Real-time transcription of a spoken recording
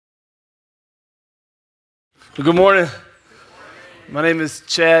Well, good morning. My name is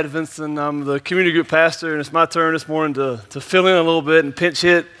Chad Vinson. I'm the community group pastor, and it's my turn this morning to fill in a little bit and pinch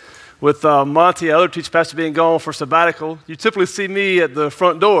hit with Monty, our other teacher pastor, being gone for sabbatical. You typically see me at the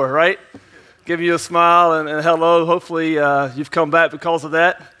front door, right? Giving you a smile and hello. Hopefully you've come back because of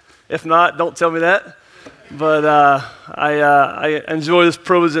that. If not, don't tell me that. But I enjoy this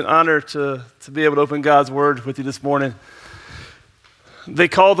privilege and honor to be able to open God's Word with you this morning. They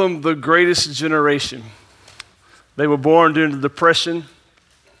call them the greatest generation. They were born during the Depression,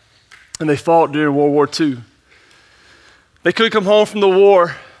 and they fought during World War II. They couldn't come home from the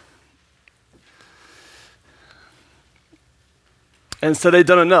war, and so they'd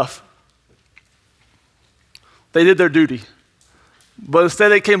done enough. They did their duty. But instead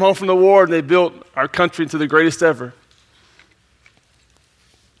they came home from the war and they built our country into the greatest ever.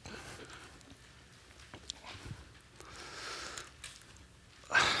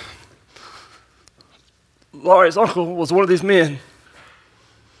 Laurie's uncle was one of these men.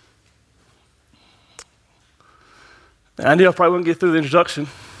 And I knew I probably wouldn't get through the introduction.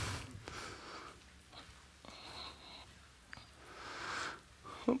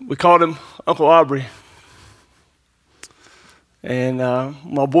 We called him Uncle Aubrey. And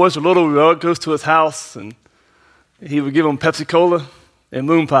my boys were little, we would go to his house, and he would give them Pepsi Cola and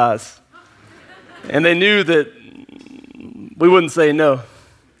moon pies. And they knew that we wouldn't say no.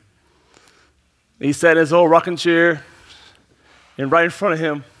 He sat in his old rocking chair, and right in front of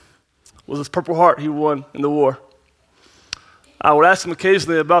him was his Purple Heart he won in the war. I would ask him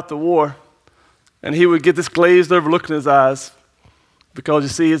occasionally about the war, and he would get this glazed over look in his eyes because, you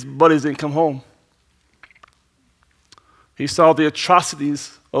see, his buddies didn't come home. He saw the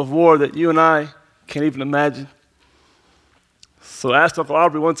atrocities of war that you and I can't even imagine. So I asked Uncle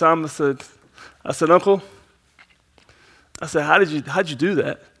Aubrey one time, I said, Uncle, how'd you do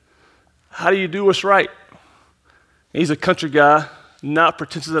that? How do you do what's right? And he's a country guy, not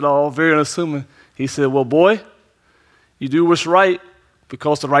pretentious at all, very unassuming. He said, well, boy, you do what's right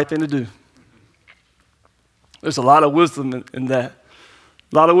because it's the right thing to do. There's a lot of wisdom in that.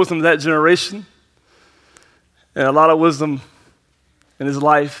 A lot of wisdom in that generation, and a lot of wisdom in his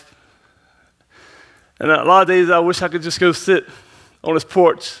life. And a lot of days I wish I could just go sit on his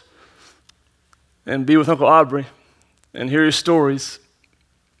porch and be with Uncle Aubrey and hear his stories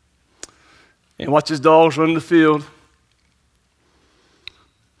and watch his dogs run in the field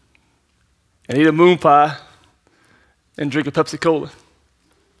and eat a moon pie and drink a Pepsi Cola.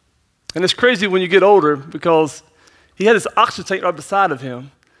 And it's crazy when you get older because he had his oxygen tank right beside of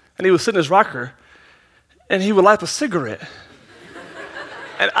him, and he was sitting in his rocker, and he would light up a cigarette.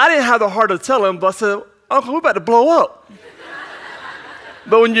 And I didn't have the heart to tell him, but I said, Uncle, we're about to blow up.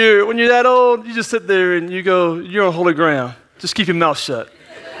 But when you're that old, you just sit there and you go, you're on holy ground. Just keep your mouth shut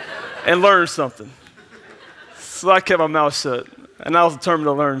and learn something. So I kept my mouth shut, and I was determined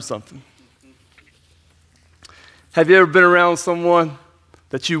to learn something. Have you ever been around someone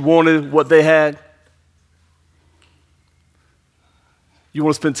that you wanted what they had? You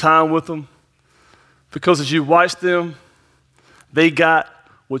want to spend time with them? Because as you watch them, they got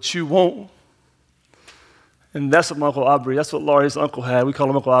what you want. And that's what my Uncle Aubrey, that's what Laurie's uncle had. We call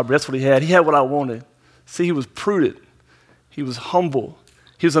him Uncle Aubrey. That's what he had. He had what I wanted. See, he was prudent. He was humble.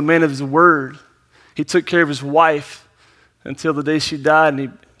 He was a man of his word. He took care of his wife until the day she died,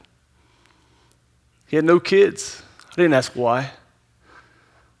 and he had no kids. I didn't ask why.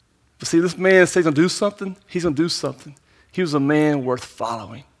 But see, this man says he's going to do something. He's going to do something. He was a man worth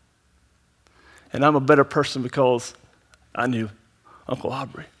following. And I'm a better person because I knew Uncle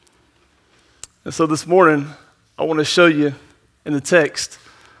Aubrey. And so this morning, I want to show you in the text,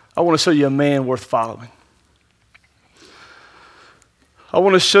 I want to show you a man worth following. I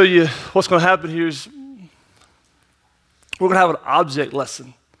want to show you what's going to happen here is we're going to have an object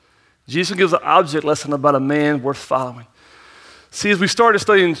lesson. Jesus gives an object lesson about a man worth following. See, as we started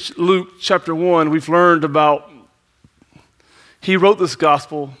studying Luke chapter 1, we've learned about he wrote this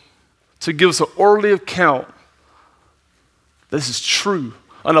gospel to give us an orderly account. This is true,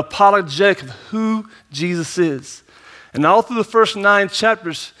 an apologetic of who Jesus is. And all through the first 9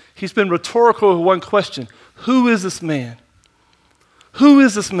 chapters, he's been rhetorical with one question. Who is this man? Who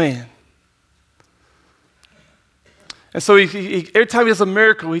is this man? And so every time he does a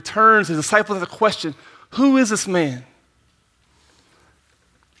miracle, he turns his disciples with a question, who is this man?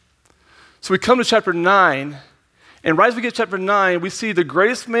 So we come to chapter 9, and right as we get to chapter 9, we see the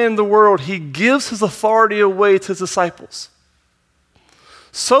greatest man in the world, he gives his authority away to his disciples.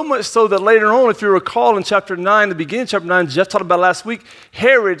 So much so that later on, if you recall in chapter 9, the beginning of chapter 9, Jeff talked about last week,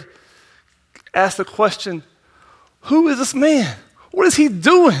 Herod asked the question, who is this man? What is he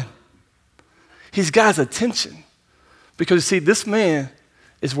doing? He's got his attention because you see, this man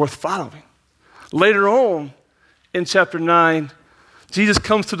is worth following. Later on in chapter 9, Jesus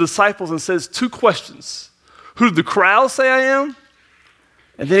comes to the disciples and says two questions. Who do the crowd say I am?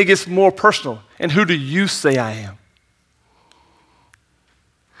 And then it gets more personal. And who do you say I am?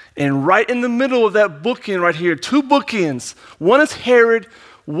 And right in the middle of that bookend right here, two bookends. One is Herod,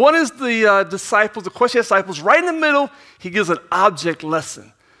 one is the disciples, the question of disciples. Right in the middle, he gives an object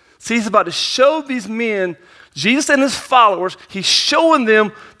lesson. See, he's about to show these men, Jesus and his followers, he's showing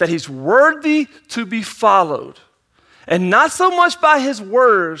them that he's worthy to be followed. And not so much by his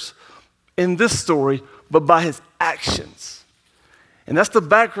words in this story, but by his actions. And that's the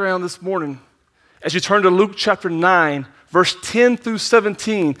background this morning. As you turn to Luke chapter 9, verse 10 through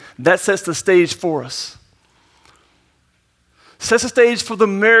 17, that sets the stage for us. Sets the stage for the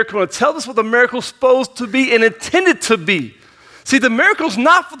miracle and tells us what the miracle is supposed to be and intended to be. See, the miracle is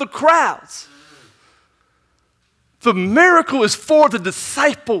not for the crowds. The miracle is for the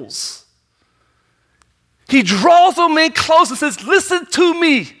disciples. He draws them in close and says, listen to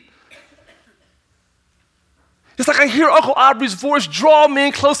me. It's like I hear Uncle Aubrey's voice draw me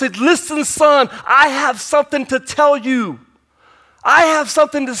in close and say, listen, son, I have something to tell you. I have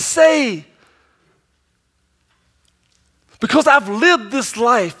something to say. Because I've lived this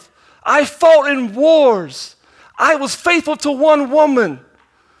life. I fought in wars. I was faithful to one woman.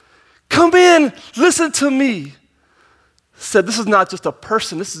 Come in, listen to me. Said, this is not just a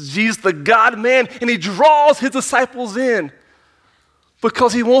person. This is Jesus, the God-man, and he draws his disciples in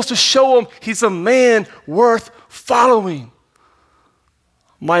because he wants to show them he's a man worth following.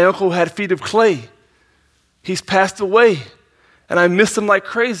 My uncle had feet of clay. He's passed away, and I miss him like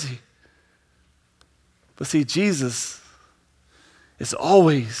crazy. But see, Jesus is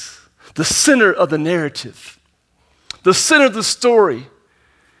always the center of the narrative, the center of the story.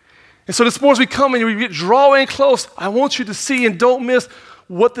 And so this morning as we come and we get drawing close, I want you to see and don't miss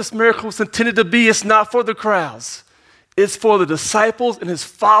what this miracle was intended to be. It's not for the crowds. It's for the disciples and his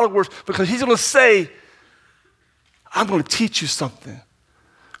followers, because he's going to say, I'm going to teach you something.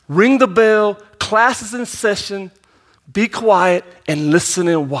 Ring the bell, class is in session, be quiet and listen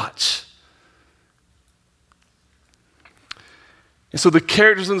and watch. And so the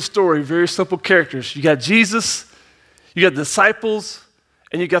characters in the story, very simple characters. You got Jesus, you got the disciples,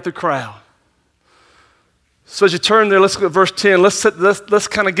 and you got the crowd. So as you turn there, let's look at verse 10. Let's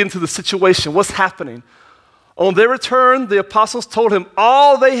kind of get into the situation. What's happening? On their return, the apostles told him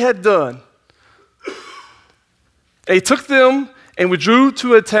all they had done. And he took them and withdrew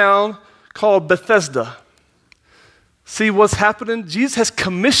to a town called Bethesda. See what's happening? Jesus has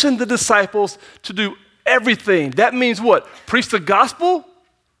commissioned the disciples to do everything. That means what? Preach the gospel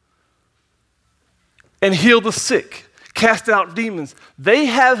and heal the sick. Cast out demons. They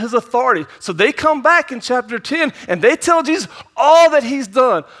have his authority. So they come back in chapter 10 and they tell Jesus all that he's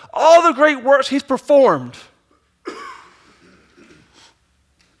done, all the great works he's performed.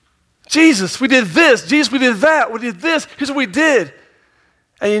 Jesus, we did this. Jesus, we did that. We did this. Here's what we did.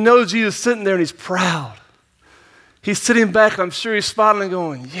 And you know Jesus sitting there and he's proud. He's sitting back, I'm sure he's smiling and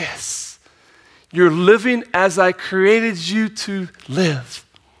going, yes, you're living as I created you to live.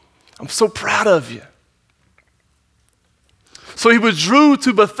 I'm so proud of you. So he withdrew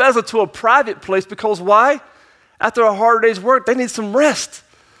to Bethesda, to a private place, because why? After a hard day's work, they need some rest.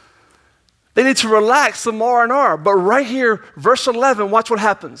 They need to relax, some R&R. But right here, verse 11, watch what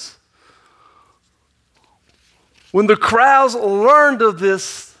happens. When the crowds learned of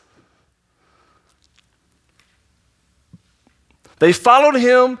this, they followed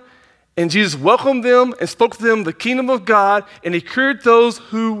him, and Jesus welcomed them and spoke to them the kingdom of God, and he cured those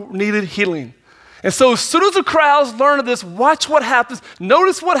who needed healing. And so as soon as the crowds learn of this, watch what happens.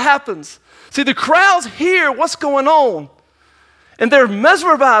 Notice what happens. See, the crowds hear what's going on, and they're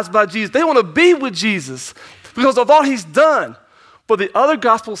mesmerized by Jesus. They want to be with Jesus because of all he's done. But the other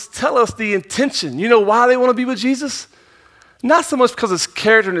gospels tell us the intention. You know why they want to be with Jesus? Not so much because of his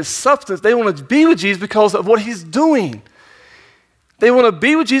character and his substance. They want to be with Jesus because of what he's doing. They want to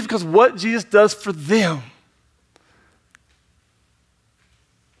be with Jesus because of what Jesus does for them.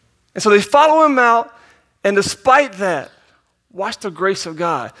 And so they follow him out, and despite that, watch the grace of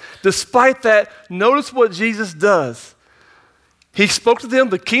God. Despite that, notice what Jesus does. He spoke to them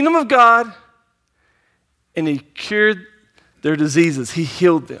the kingdom of God, and he cured their diseases. He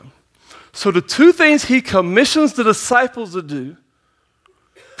healed them. So the two things he commissions the disciples to do,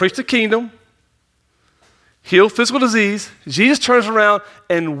 preach the kingdom, heal physical disease, Jesus turns around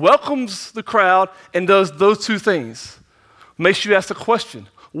and welcomes the crowd and does those two things. Makes you ask the question,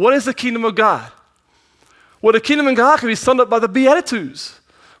 what is the kingdom of God? Well, the kingdom of God can be summed up by the Beatitudes.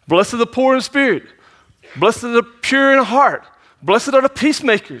 Blessed are the poor in spirit. Blessed are the pure in heart. Blessed are the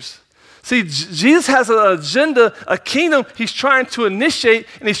peacemakers. See, Jesus has an agenda, a kingdom he's trying to initiate,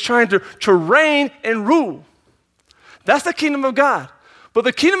 and he's trying to reign and rule. That's the kingdom of God. But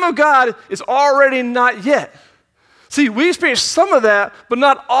the kingdom of God is already not yet. See, we experience some of that, but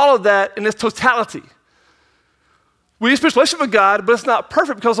not all of that in its totality. We experience a relationship with God, but it's not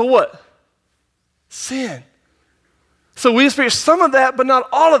perfect because of what? Sin. So we experience some of that, but not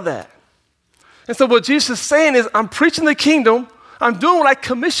all of that. And so what Jesus is saying is, I'm preaching the kingdom. I'm doing what I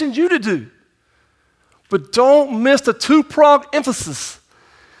commissioned you to do. But don't miss the two-pronged emphasis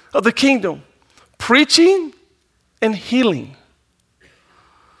of the kingdom, preaching and healing.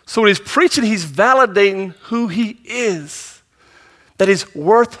 So when he's preaching, he's validating who he is, that he's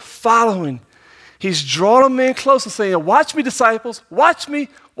worth following. He's drawing them in close and saying, watch me, disciples, watch me,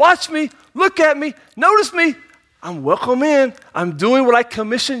 look at me, notice me. I'm welcome in. I'm doing what I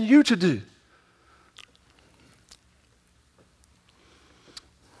commissioned you to do.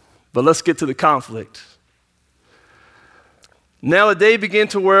 But let's get to the conflict. Now the day began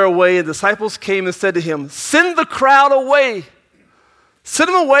to wear away, and the disciples came and said to him, send the crowd away. Send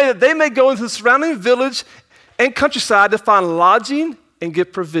them away that they may go into the surrounding village and countryside to find lodging and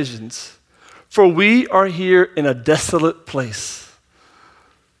get provisions. For we are here in a desolate place.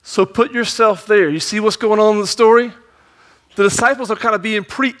 So put yourself there. You see what's going on in the story? The disciples are kind of being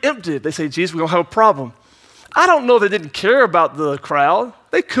preempted. They say, Jesus, we don't have a problem. I don't know if they didn't care about the crowd.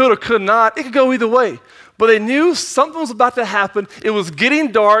 They could or could not. It could go either way. But they knew something was about to happen. It was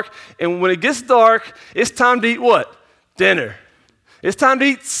getting dark, and when it gets dark, it's time to eat what? Dinner. It's time to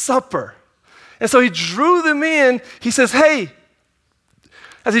eat supper. And so he drew them in. He says, hey,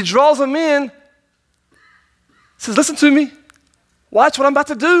 as he draws them in, he says, listen to me. Watch what I'm about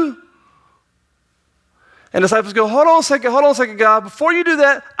to do. And the disciples go, hold on a second, God. Before you do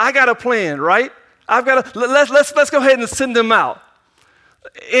that, I got a plan, right? Let's go ahead and send them out.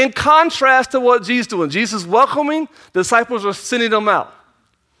 In contrast to what Jesus is doing, Jesus is welcoming, the disciples are sending them out.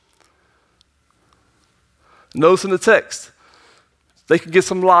 Notice in the text, they could get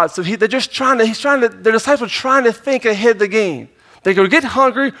some lodge. So the disciples are trying to think ahead of the game. They're going to get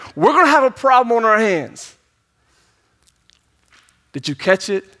hungry. We're going to have a problem on our hands. Did you catch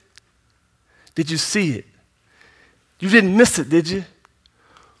it? Did you see it? You didn't miss it, did you?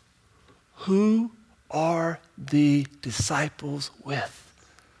 Who are the disciples with?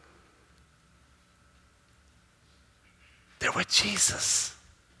 They're with Jesus.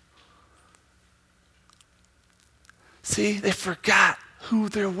 See, they forgot who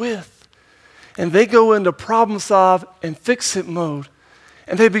they're with. And they go into problem solve and fix it mode.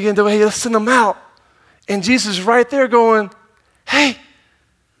 And they begin to, hey, let's send them out. And Jesus is right there going, hey,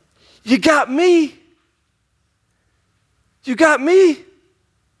 you got me. You got me.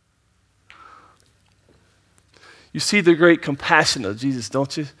 You see the great compassion of Jesus,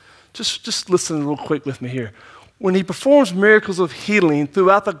 don't you? Just listen real quick with me here. When he performs miracles of healing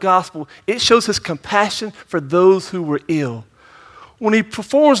throughout the gospel, it shows his compassion for those who were ill. When he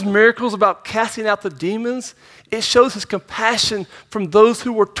performs miracles about casting out the demons, it shows his compassion from those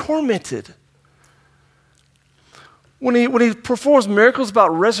who were tormented. When he performs miracles about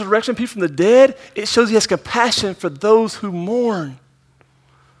resurrection, people from the dead, it shows he has compassion for those who mourn.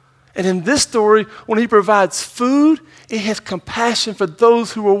 And in this story, when he provides food, it has compassion for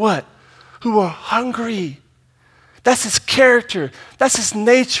those who are what? Who are hungry. That's his character. That's his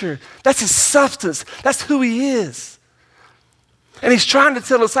nature. That's his substance. That's who he is. And he's trying to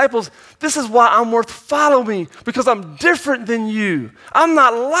tell the disciples, this is why I'm worth following, because I'm different than you. I'm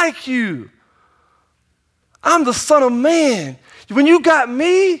not like you. I'm the Son of Man. When you got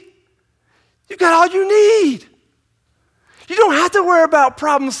me, you got all you need. You don't have to worry about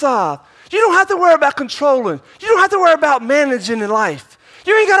problem solve. You don't have to worry about controlling. You don't have to worry about managing in life.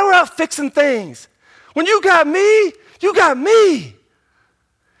 You ain't got to worry about fixing things. When you got me, you got me.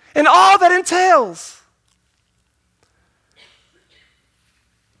 And all that entails.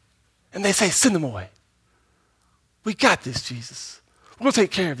 And they say, send them away. We got this, Jesus. We're going to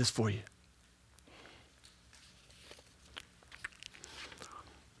take care of this for you.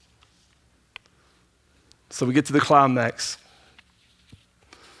 So we get to the climax.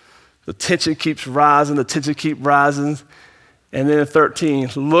 The tension keeps rising, And then in 13,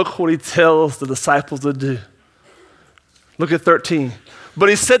 look what he tells the disciples to do. Look at 13. But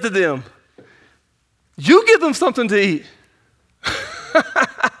he said to them, you give them something to eat.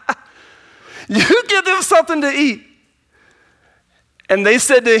 You give them something to eat. And they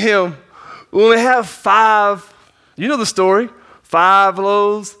said to him, we only have 5, you know the story, 5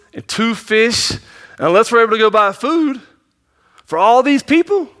 loaves and 2 fish. Unless we're able to go buy food for all these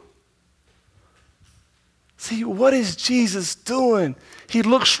people? See, what is Jesus doing? He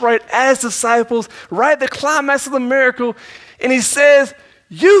looks right at his disciples, right at the climax of the miracle, and he says,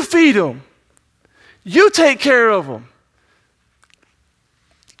 you feed them. You take care of them.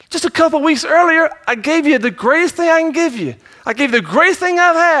 Just a couple weeks earlier, I gave you the greatest thing I can give you. I gave you the greatest thing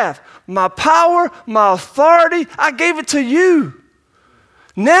I have. My power, my authority, I gave it to you.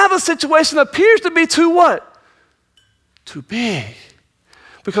 Now the situation appears to be too what? Too big.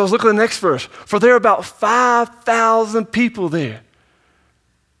 Because look at the next verse. For there are about 5,000 people there.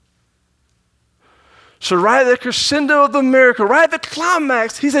 So right at the crescendo of the miracle, right at the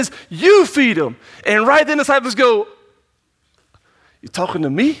climax, he says, you feed them. And right then the disciples go, you talking to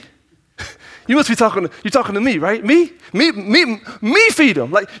me? You must be talking to me, right? Me feed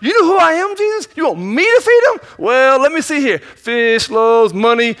them. Like, you know who I am, Jesus? You want me to feed them? Well, let me see here. Fish, loaves,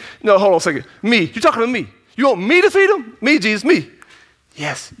 money. No, hold on a second. Me. You talking to me? You want me to feed them? Me, Jesus, me.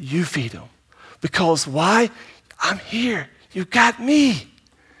 Yes, you feed them. Because why? I'm here. You got me.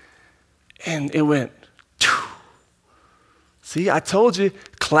 And it went, phew. See, I told you,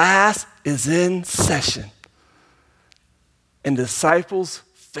 class is in session. And disciples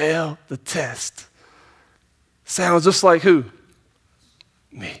failed the test. Sounds just like who?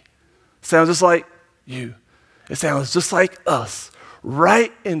 Me. Sounds just like you. It sounds just like us.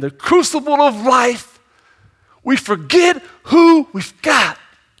 Right in the crucible of life, we forget who we've got.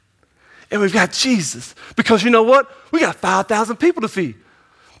 And we've got Jesus. Because you know what? We got 5,000 people to feed.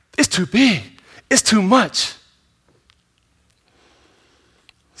 It's too big. It's too much.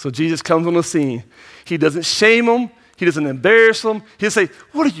 So Jesus comes on the scene. He doesn't shame them. He doesn't embarrass them. He'll say,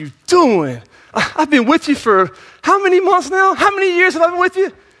 what are you doing? I've been with you for how many months now? How many years have I been with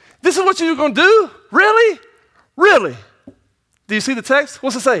you? This is what you're going to do? Really? Really? Do you see the text?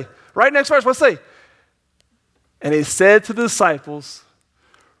 What's it say? Right next verse, what's it say? And he said to the disciples,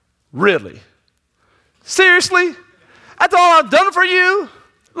 really? Seriously? After all I've done for you?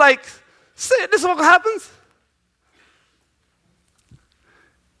 Like, this is what happens?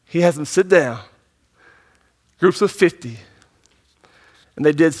 He has them sit down. Groups of 50, and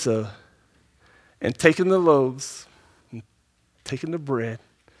they did so. And taking the loaves, and taking the bread,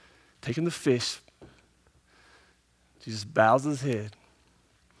 taking the fish, Jesus bows his head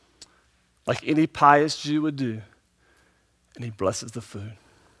like any pious Jew would do, and he blesses the food.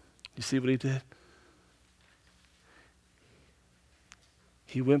 You see what he did?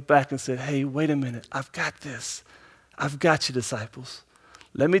 He went back and said, hey, wait a minute, I've got this. I've got you, disciples.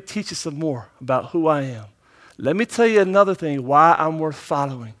 Let me teach you some more about who I am. Let me tell you another thing, why I'm worth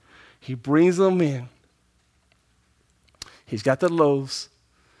following. He brings them in. He's got the loaves.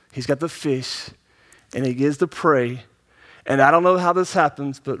 He's got the fish. And he begins to pray. And I don't know how this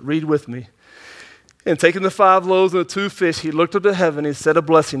happens, but read with me. And taking the 5 loaves and the 2 fish, he looked up to heaven. He said a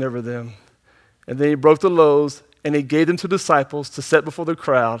blessing over them. And then he broke the loaves, and he gave them to disciples to set before the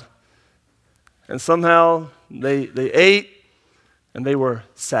crowd. And somehow they ate, and they were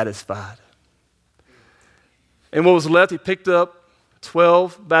satisfied. And what was left, he picked up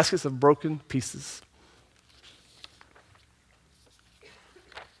 12 baskets of broken pieces.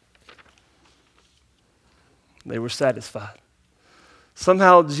 They were satisfied.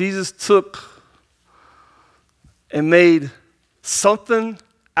 Somehow Jesus took and made something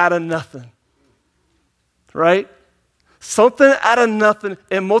out of nothing. Right? Something out of nothing,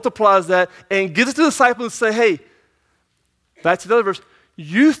 and multiplies that and gives it to the disciples and say, hey, back to the other verse,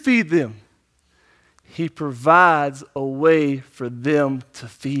 you feed them. He provides a way for them to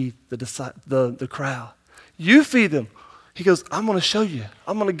feed the crowd. You feed them. He goes, I'm going to show you.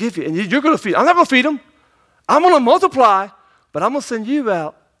 I'm going to give you. And you're going to feed them. I'm not going to feed them. I'm going to multiply, but I'm going to send you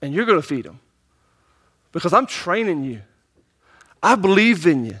out, and you're going to feed them. Because I'm training you. I believe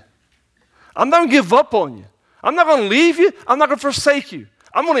in you. I'm not going to give up on you. I'm not going to leave you. I'm not going to forsake you.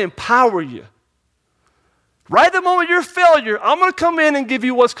 I'm going to empower you. Right at the moment of your failure, I'm going to come in and give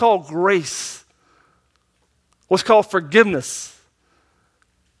you what's called grace. What's called forgiveness.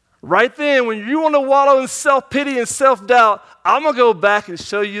 Right then, when you want to wallow in self-pity and self-doubt, I'm going to go back and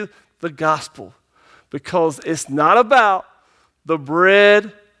show you the gospel. Because it's not about the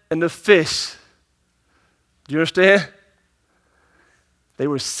bread and the fish. Do you understand? They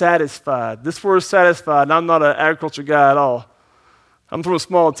were satisfied. This word satisfied, and I'm not an agriculture guy at all. I'm from a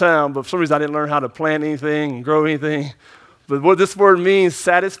small town, but for some reason I didn't learn how to plant anything and grow anything. But what this word means,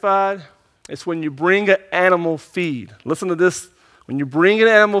 satisfied, it's when you bring an animal feed. Listen to this. When you bring an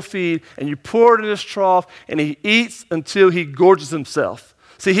animal feed and you pour it in his trough and he eats until he gorges himself.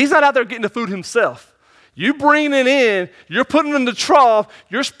 See, he's not out there getting the food himself. You bring it in, you're putting it in the trough,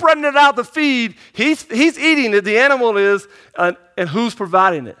 you're spreading it out to feed. He's eating it, the animal is, and who's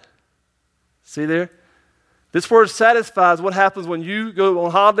providing it? See there? This word satisfies what happens when you go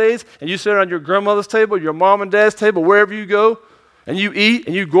on holidays and you sit around your grandmother's table, your mom and dad's table, wherever you go, and you eat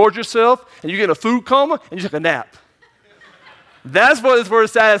and you gorge yourself and you get a food coma and you take a nap. That's what this word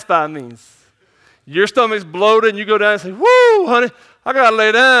satisfy means. Your stomach's bloated and you go down and say, woo, honey, I got to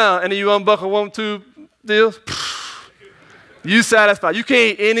lay down. And then you unbuckle 1, 2 deals. You satisfied. You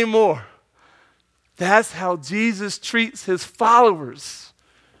can't eat anymore. That's how Jesus treats his followers.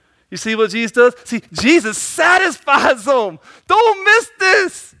 You see what Jesus does? See, Jesus satisfies them. Don't miss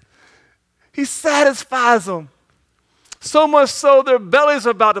this. He satisfies them. So much so their bellies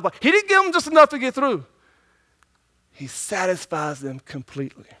are about to burst. He didn't give them just enough to get through. He satisfies them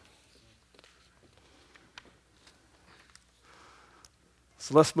completely.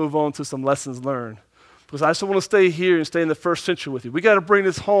 So let's move on to some lessons learned. Because I just want to stay here and stay in the first century with you. We got to bring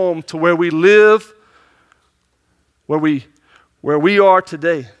this home to where we live, where we are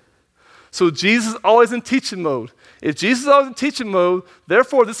today. So Jesus is always in teaching mode. If Jesus is always in teaching mode,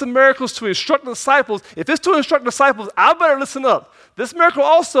 therefore this miracle is to instruct the disciples. If it's to instruct disciples, I better listen up. This miracle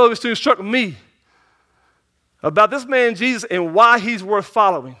also is to instruct me about this man Jesus and why he's worth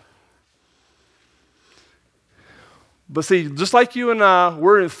following. But see, just like you and I,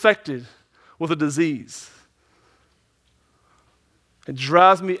 we're infected with a disease. It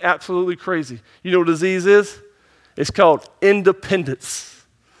drives me absolutely crazy. You know what disease is? It's called independence.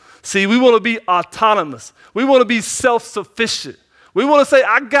 See, we want to be autonomous. We want to be self-sufficient. We want to say,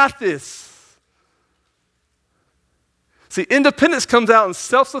 I got this. See, independence comes out in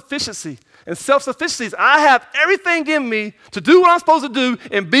self-sufficiency. And self-sufficiency is I have everything in me to do what I'm supposed to do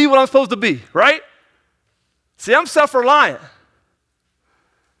and be what I'm supposed to be, right? See, I'm self-reliant.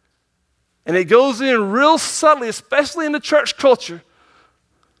 And it goes in real subtly, especially in the church culture,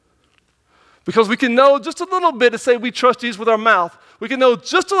 because we can know just a little bit to say we trust Jesus with our mouth. We can know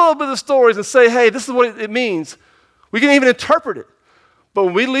just a little bit of the stories and say, hey, this is what it means. We can even interpret it. But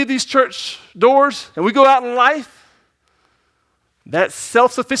when we leave these church doors and we go out in life, that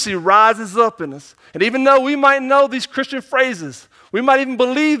self-sufficiency rises up in us. And even though we might know these Christian phrases, we might even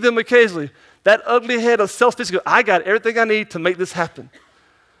believe them occasionally, that ugly head of self-sufficiency, I got everything I need to make this happen.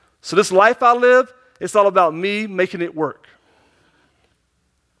 So this life I live, it's all about me making it work.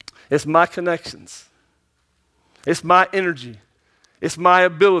 It's my connections. It's my energy. It's my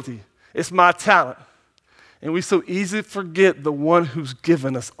ability. It's my talent. And we so easily forget the one who's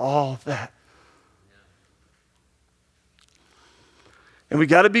given us all that. And we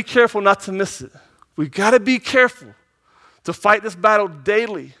got to be careful not to miss it. We got to be careful to fight this battle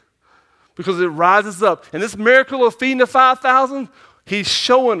daily because it rises up. And this miracle of feeding the 5,000, he's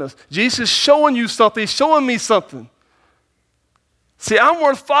showing us. Jesus is showing you something. He's showing me something. See, I'm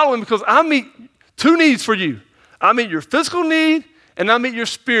worth following because I meet two needs for you. I meet your physical need and I meet your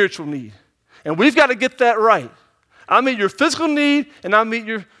spiritual need. And we've got to get that right. I meet your physical need and I meet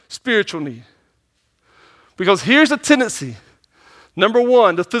your spiritual need. Because here's the tendency. Number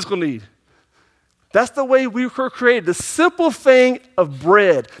one, the physical need. That's the way we were created. The simple thing of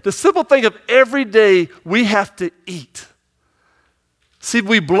bread. The simple thing of every day we have to eat. See,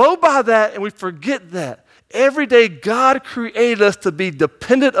 we blow by that and we forget that. Every day, God created us to be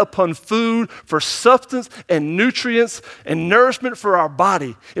dependent upon food for substance and nutrients and nourishment for our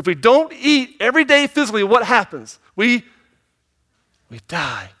body. If we don't eat every day physically, what happens? We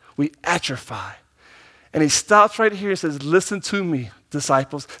die. We atrophy. And he stops right here and says, listen to me,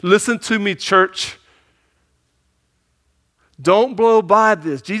 disciples. Listen to me, church. Don't blow by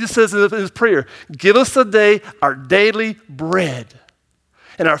this. Jesus says in his prayer, give us today our daily bread.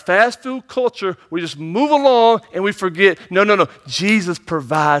 In our fast food culture, we just move along and we forget, no. Jesus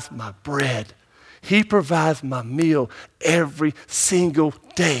provides my bread. He provides my meal every single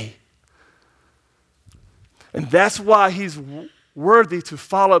day. And that's why he's worthy to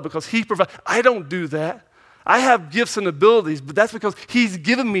follow because he provides. I don't do that. I have gifts and abilities, but that's because he's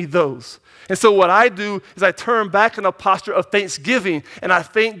given me those. And so what I do is I turn back in a posture of thanksgiving and I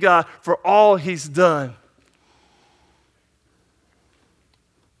thank God for all he's done.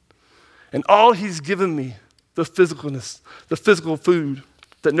 And all he's given me, the physicalness, the physical food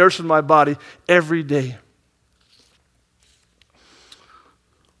that nourishes my body every day.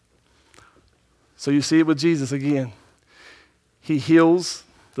 So you see it with Jesus again. He heals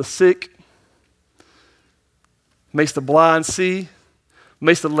the sick, makes the blind see,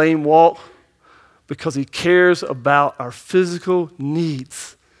 makes the lame walk, because he cares about our physical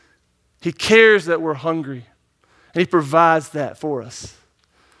needs. He cares that we're hungry, and he provides that for us.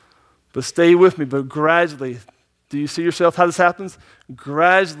 But stay with me, but gradually, do you see yourself how this happens?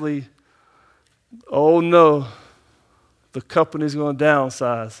 Gradually, oh no, the company's going to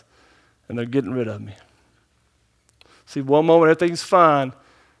downsize and they're getting rid of me. See, one moment everything's fine,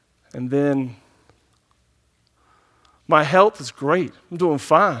 and then my health is great. I'm doing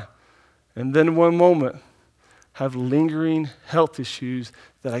fine. And then one moment, have lingering health issues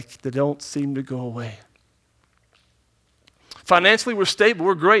that don't seem to go away. Financially, we're stable,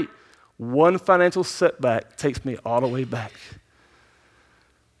 we're great. One financial setback takes me all the way back.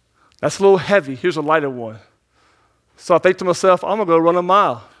 That's a little heavy. Here's a lighter one. So I think to myself, I'm going to go run a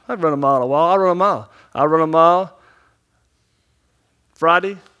mile. I haven't run a mile in a while. I'll run a mile. I run a mile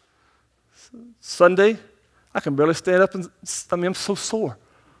Friday, Sunday. I can barely stand up. I'm so sore.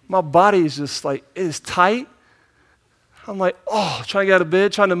 My body is just like, it is tight. I'm like, trying to get out of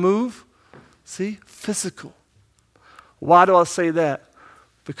bed, trying to move. See, physical. Why do I say that?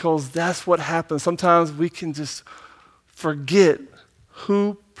 Because that's what happens. Sometimes we can just forget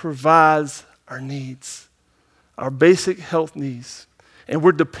who provides our needs, our basic health needs. And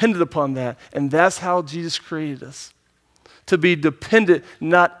we're dependent upon that. And that's how Jesus created us, to be dependent,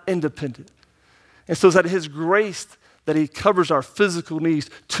 not independent. And so it's at his grace that he covers our physical needs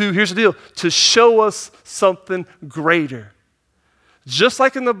here's the deal, to show us something greater. Just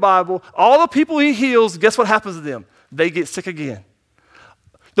like in the Bible, all the people he heals, guess what happens to them? They get sick again.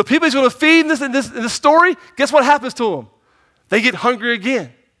 The people he's going to feed in this story, guess what happens to them? They get hungry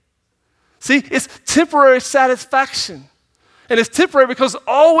again. See, it's temporary satisfaction. And it's temporary because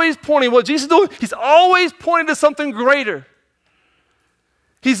always pointing, what Jesus is doing, he's always pointing to something greater.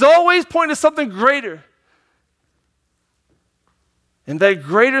 He's always pointing to something greater. And that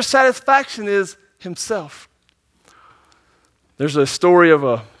greater satisfaction is himself. There's a story of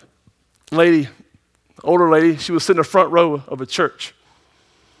a lady, older lady. She was sitting in the front row of a church.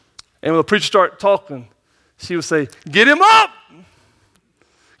 And when the preacher started talking, she would say, "Get him up!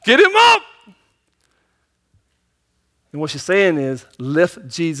 Get him up!" And what she's saying is, lift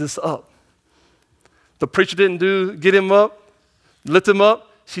Jesus up. The preacher didn't get him up, lift him up.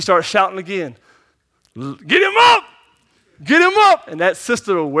 She started shouting again, "Get him up! Get him up!" And that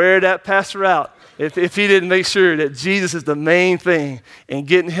sister will wear that pastor out if he didn't make sure that Jesus is the main thing and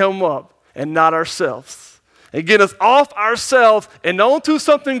getting him up and not ourselves. And getting us off ourselves and onto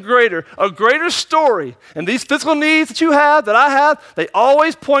something greater, a greater story. And these physical needs that you have, that I have, they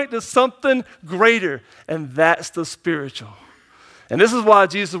always point to something greater, and that's the spiritual. And this is why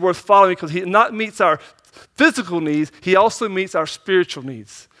Jesus is worth following, because he not meets our physical needs, he also meets our spiritual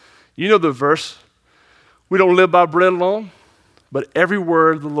needs. You know the verse, we don't live by bread alone, but every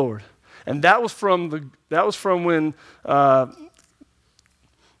word of the Lord. And that was from when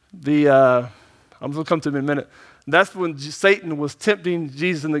I'm going to come to it in a minute. That's when Satan was tempting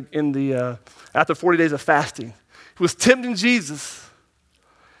Jesus after 40 days of fasting. He was tempting Jesus.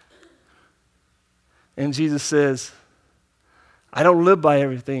 And Jesus says, I don't live by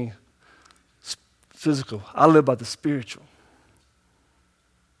everything physical. I live by the spiritual.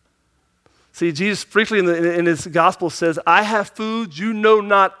 See, Jesus frequently in his gospel says, I have food you know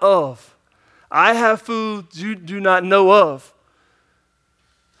not of. I have food you do not know of.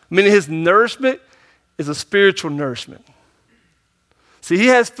 Meaning his nourishment is a spiritual nourishment. See, he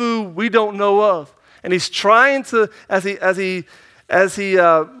has food we don't know of. And he's trying to, as he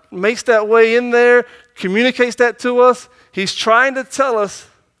makes that way in there, communicates that to us, he's trying to tell us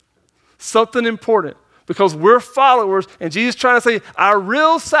something important. Because we're followers, and Jesus is trying to say our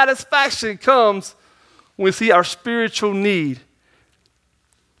real satisfaction comes when we see our spiritual need.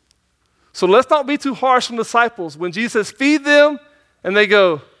 So let's not be too harsh on disciples. When Jesus says, feed them, and they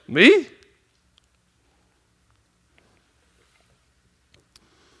go, me?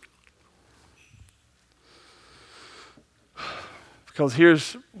 Because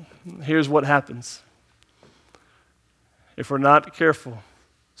here's what happens. If we're not careful,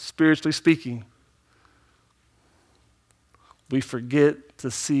 spiritually speaking, we forget to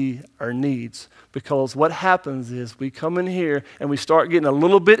see our needs. Because what happens is we come in here and we start getting a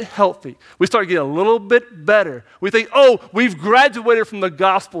little bit healthy. We start getting a little bit better. We think, we've graduated from the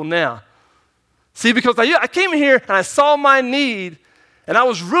gospel now. See, because I came in here and I saw my need, and I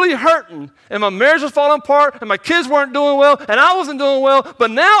was really hurting, and my marriage was falling apart, and my kids weren't doing well, and I wasn't doing well, but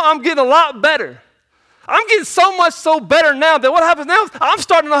now I'm getting a lot better. I'm getting so better now that what happens now is I'm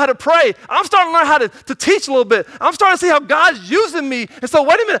starting to know how to pray. I'm starting to learn how to teach a little bit. I'm starting to see how God's using me. And so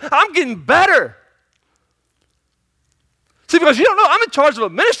wait a minute, I'm getting better. See, because you don't know, I'm in charge of a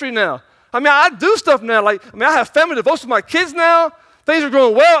ministry now. I do stuff now. I have family devotion with my kids now. Things are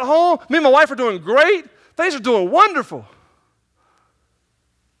going well at home. Me and my wife are doing great. Things are doing wonderful.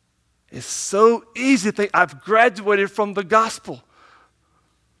 It's so easy to think I've graduated from the gospel.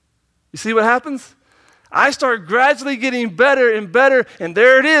 You see what happens? I start gradually getting better and better, and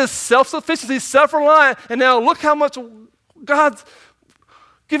there it is, self-sufficiency, self-reliant, and now look how much God's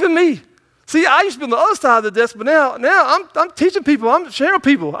given me. See, I used to be on the other side of the desk, but now I'm teaching people, I'm sharing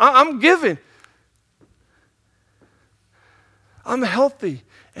people, I'm giving. I'm healthy,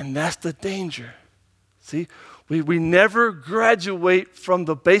 and that's the danger. See, we never graduate from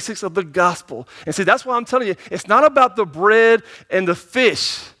the basics of the gospel. And see, that's why I'm telling you, it's not about the bread and the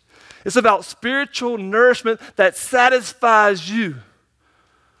fish. It's about spiritual nourishment that satisfies you.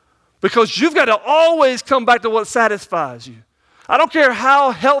 Because you've got to always come back to what satisfies you. I don't care how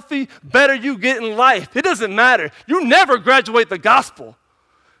healthy, better you get in life. It doesn't matter. You never graduate the gospel.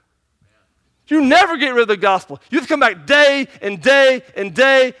 You never get rid of the gospel. You have to come back day and day and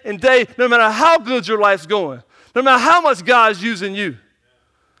day and day, no matter how good your life's going, no matter how much God's using you.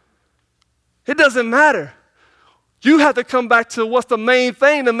 It doesn't matter. You have to come back to what's the main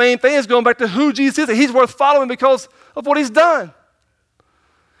thing. The main thing is going back to who Jesus is, and he's worth following because of what he's done.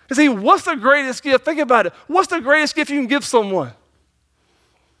 And see, what's the greatest gift? Think about it. What's the greatest gift you can give someone?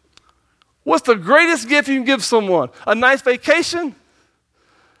 What's the greatest gift you can give someone? A nice vacation?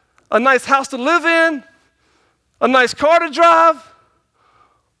 A nice house to live in? A nice car to drive?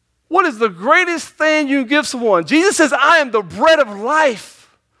 What is the greatest thing you can give someone? Jesus says, I am the bread of life.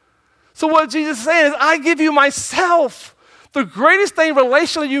 So what Jesus is saying is, I give you myself. The greatest thing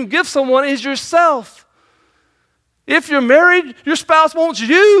relationally you can give someone is yourself. If you're married, your spouse wants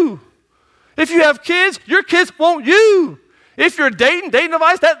you. If you have kids, your kids want you. If you're dating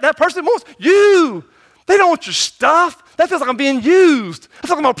advice, that person wants you. They don't want your stuff. That feels like I'm being used. That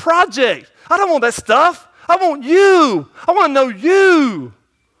feels like I'm a project. I don't want that stuff. I want you. I want to know you.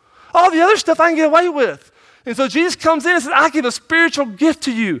 All the other stuff I can get away with. And so Jesus comes in and says, I give a spiritual gift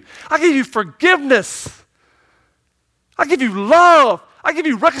to you. I give you forgiveness. I give you love. I give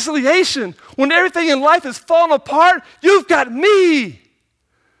you reconciliation. When everything in life is falling apart, you've got me.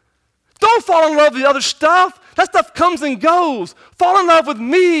 Don't fall in love with the other stuff. That stuff comes and goes. Fall in love with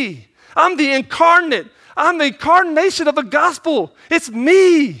me. I'm the incarnate. I'm the incarnation of the gospel. It's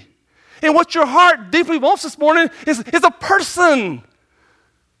me. And what your heart deeply wants this morning is a person.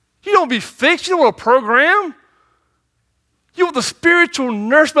 You don't be fixed. You don't want a program. You want the spiritual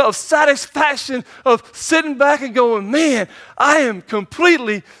nourishment of satisfaction of sitting back and going, man, I am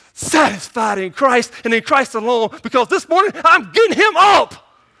completely satisfied in Christ and in Christ alone because this morning I'm getting him up.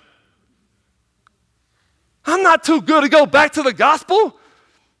 I'm not too good to go back to the gospel.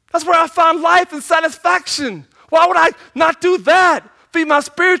 That's where I find life and satisfaction. Why would I not do that? Feed my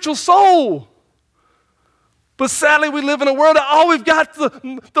spiritual soul. But sadly, we live in a world that all we've got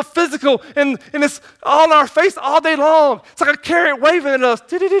the physical, and it's all in our face all day long. It's like a carrot waving at us.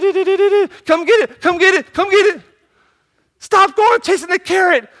 Come get it, come get it, come get it. Stop going chasing the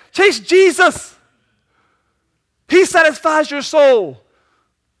carrot. Chase Jesus. He satisfies your soul.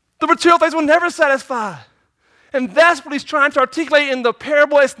 The material things will never satisfy. And that's what he's trying to articulate in the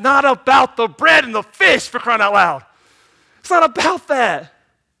parable. It's not about the bread and the fish, for crying out loud. It's not about that.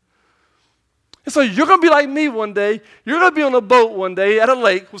 And so you're going to be like me one day. You're going to be on a boat one day at a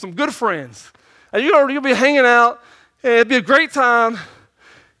lake with some good friends. And you're going to be hanging out, and it'll be a great time,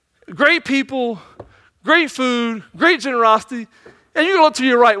 great people, great food, great generosity. And you're going to look to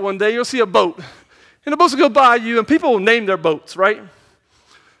your right one day, you'll see a boat. And the boats will go by you, and people will name their boats, right? And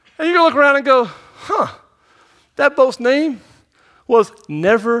you're going to look around and go, that boat's name was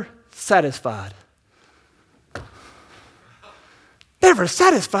Never Satisfied. Never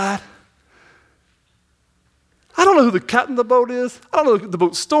Satisfied? I don't know who the captain of the boat is. I don't know the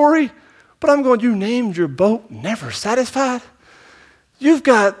boat's story. But I'm going, you named your boat Never Satisfied? You've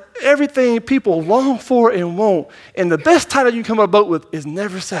got everything people long for and want. And the best title you can come on a boat with is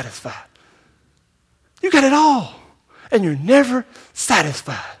Never Satisfied. You got it all. And you're never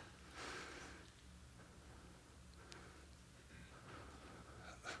satisfied.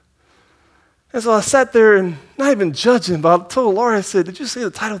 And so I sat there and not even judging, but I told Laura, I said, did you see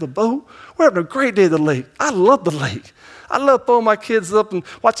the title of the boat? We're having a great day at the lake. I love the lake. I love throwing my kids up and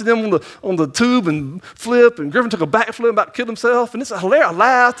watching them on the tube and flip. And Griffin took a backflip about to kill himself. And it's hilarious. I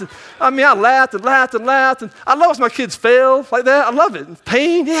laughed. I laughed and laughed and laughed. And I love watching my kids fail like that. I love it.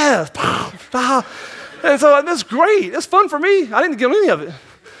 Pain, yeah. And so it's great. It's fun for me. I didn't get any of it.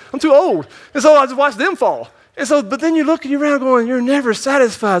 I'm too old. And so I just watched them fall. And so, but then you're looking around going, you're never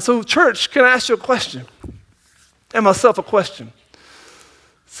satisfied. So church, can I ask you a question? And myself a question.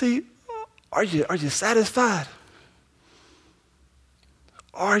 See, are you satisfied?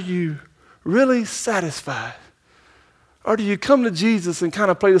 Are you really satisfied? Or do you come to Jesus and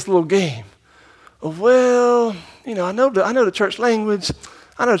kind of play this little game of, well, I know the church language,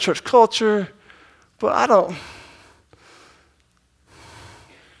 I know the church culture, but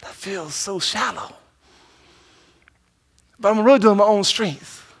that feels so shallow. But I'm really doing my own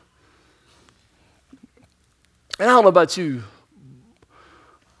strength. And I don't know about you,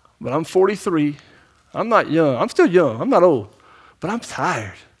 but I'm 43. I'm not young. I'm still young. I'm not old. But I'm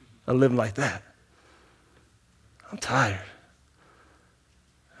tired of living like that. I'm tired.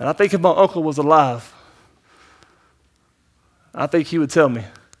 And I think if my uncle was alive, I think he would tell me,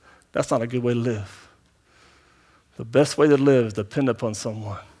 that's not a good way to live. The best way to live is to depend upon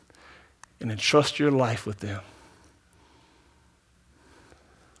someone and entrust your life with them.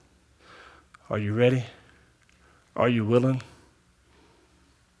 Are you ready? Are you willing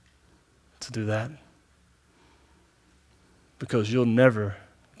to do that? Because you'll never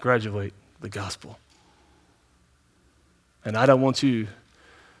graduate the gospel. And I don't want you,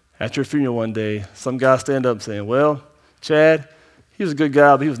 at your funeral one day, some guy stand up saying, well, Chad, he was a good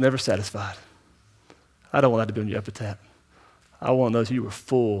guy, but he was never satisfied. I don't want that to be on your epitaph. I want to know that you were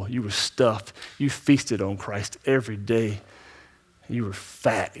full, you were stuffed, you feasted on Christ every day. You were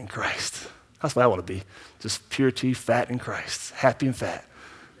fat in Christ. That's what I want to be, just purity, fat in Christ, happy and fat.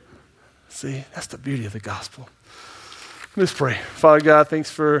 See, that's the beauty of the gospel. Let's pray. Father God,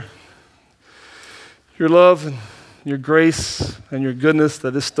 thanks for your love and your grace and your goodness,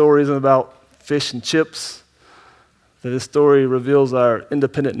 that this story isn't about fish and chips, that this story reveals our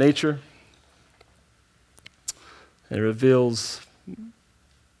independent nature. It reveals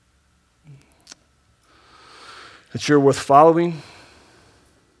that you're worth following.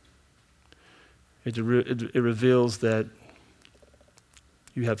 It reveals that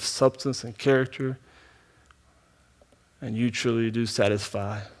you have substance and character, and you truly do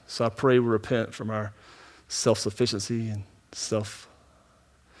satisfy. So I pray we repent from our self-sufficiency and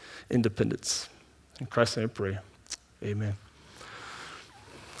self-independence. In Christ's name I pray. Amen.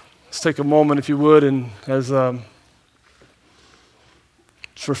 Let's take a moment, if you would, and as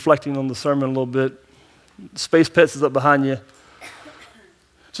just reflecting on the sermon a little bit. Space Pets is up behind you.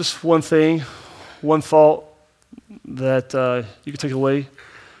 Just one thing, one thought that you can take away.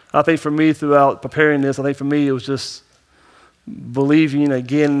 I think for me, throughout preparing this, it was just believing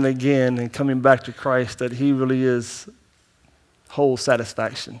again and again and coming back to Christ that he really is whole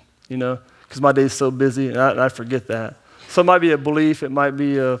satisfaction, because my day's so busy and I forget that. So it might be a belief, it might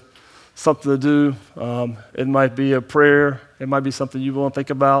be something to do, it might be a prayer, it might be something you want to think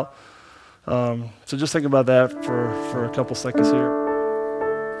about. So just think about that for a couple seconds here.